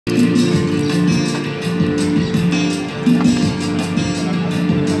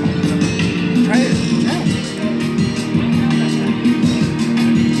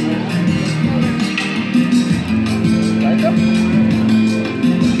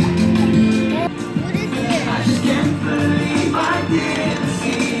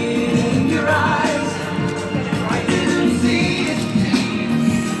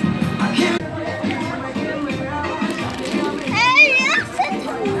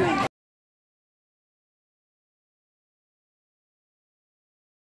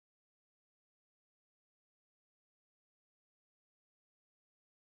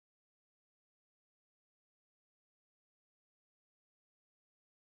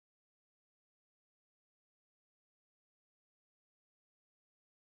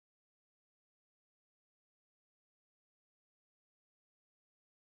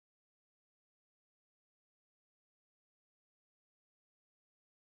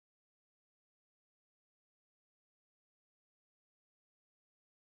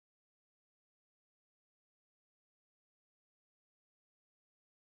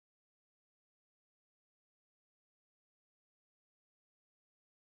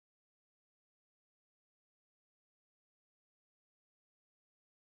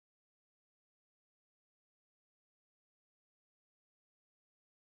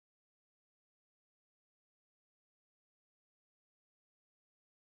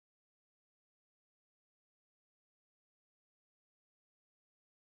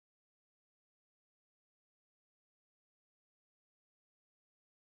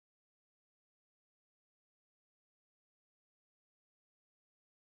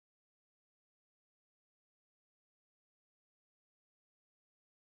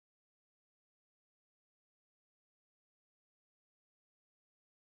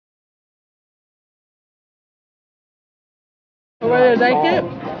Why did I like it?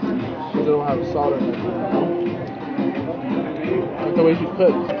 They don't have salt in it. Like the way she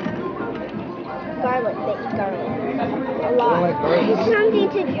cooks. Garlic, they eat garlic. A I lot. don't like garlic. Something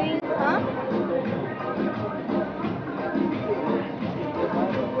to drink, huh?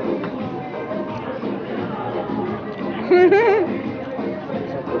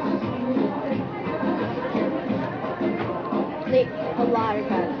 They eat a lot of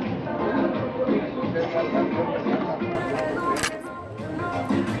garlic.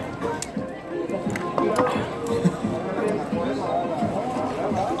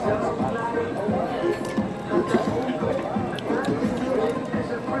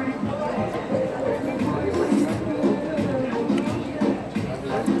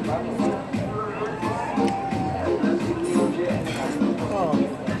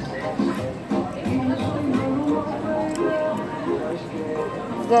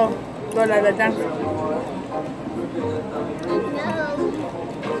 Go like that dance.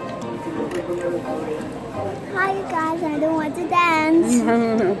 Hi you guys, I don't want to dance.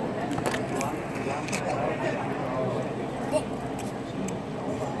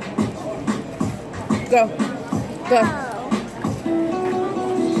 Go.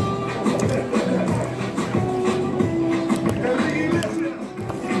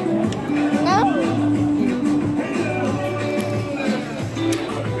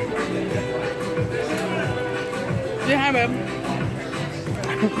 Say hi, babe.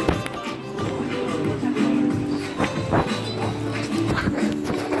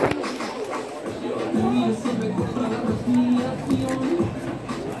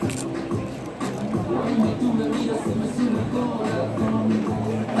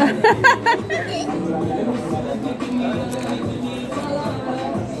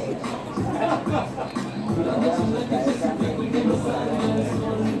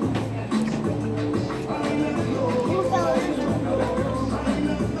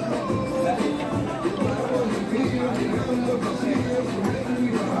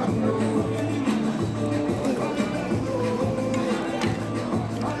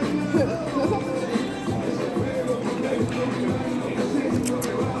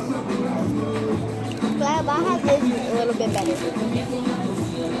 Glad I have this a little bit better.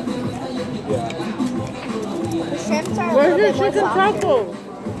 The shrimps are a Where's little your bit more chicken soft. tacos?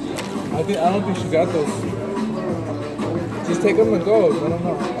 I don't think she got those. Just take them and go. I don't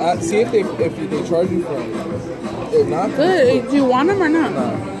know. See if they charge you for them. If not, Good. Do you want them or not?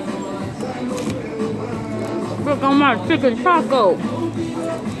 no. Look on my chicken taco.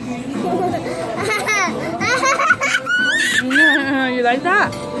 You like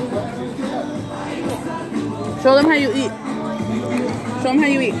that? Show them how you eat. Show them how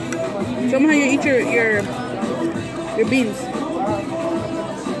you eat. Show them how you eat your beans.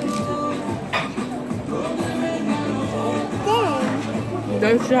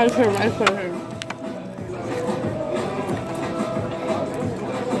 Then she has her rice for her.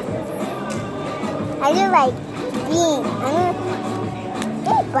 I do like beans.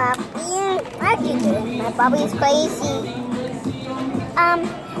 Hey, Bobby. I do good. My Bobby's crazy.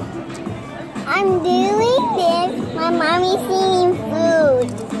 I'm doing this. My mommy's eating food.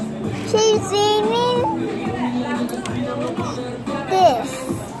 She's eating this.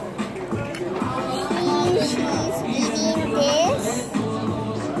 She's eating this.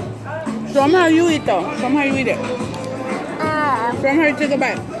 Show them how you eat though. Show them how you eat it. Show them how you take a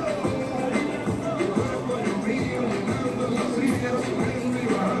bite.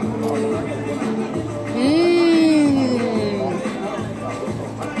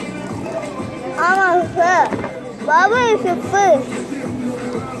 I'm a fish. Bobby is a fish.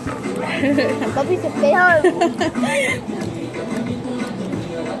 Bobby's a fish.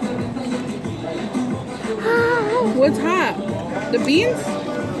 What's hot? The beans?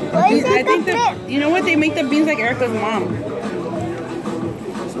 What is I it? think you know what? They make the beans like Erica's mom.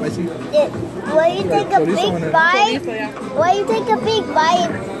 Spicy. When you take a big bite, Chorizo, yeah. when you take a big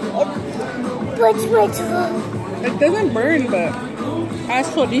bite, it puts my tongue. It doesn't burn, but has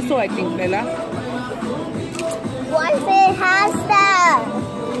chorizo, I think, Lela. What if it has that?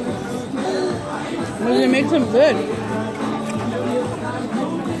 Because it makes them good.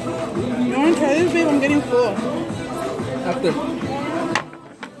 You want to try this, babe? I'm getting full. After.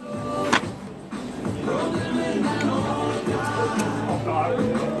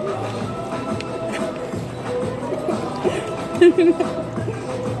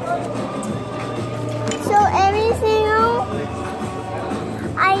 So everything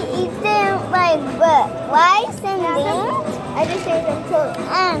I eat them like rice and beans. I just ate them too.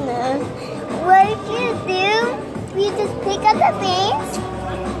 And what you do, you just pick up the beans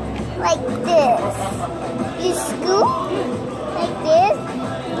like this. You scoop like this.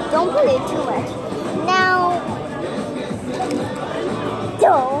 Don't put it too much. Now,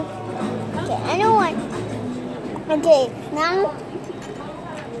 don't. Okay, I know what. Okay, now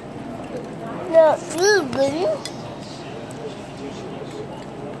the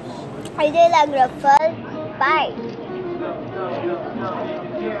I did like the first bite.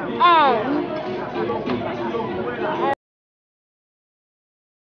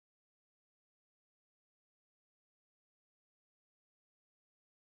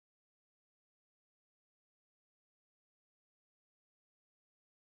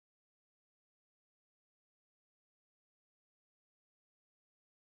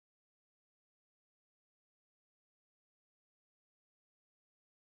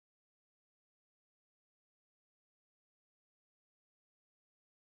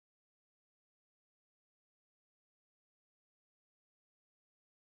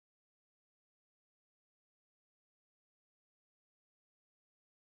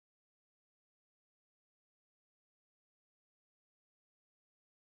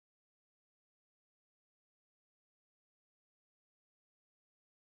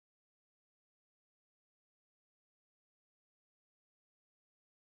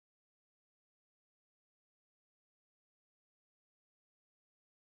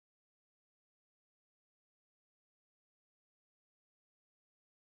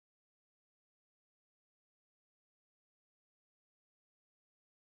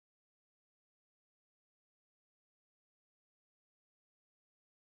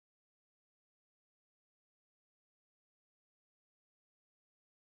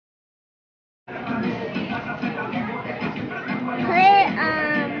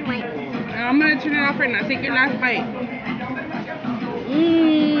 I'm gonna turn it off right now. Take your last bite.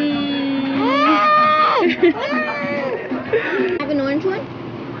 Have an orange one?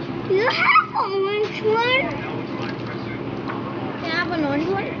 You have an orange one? Can I have an orange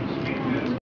one?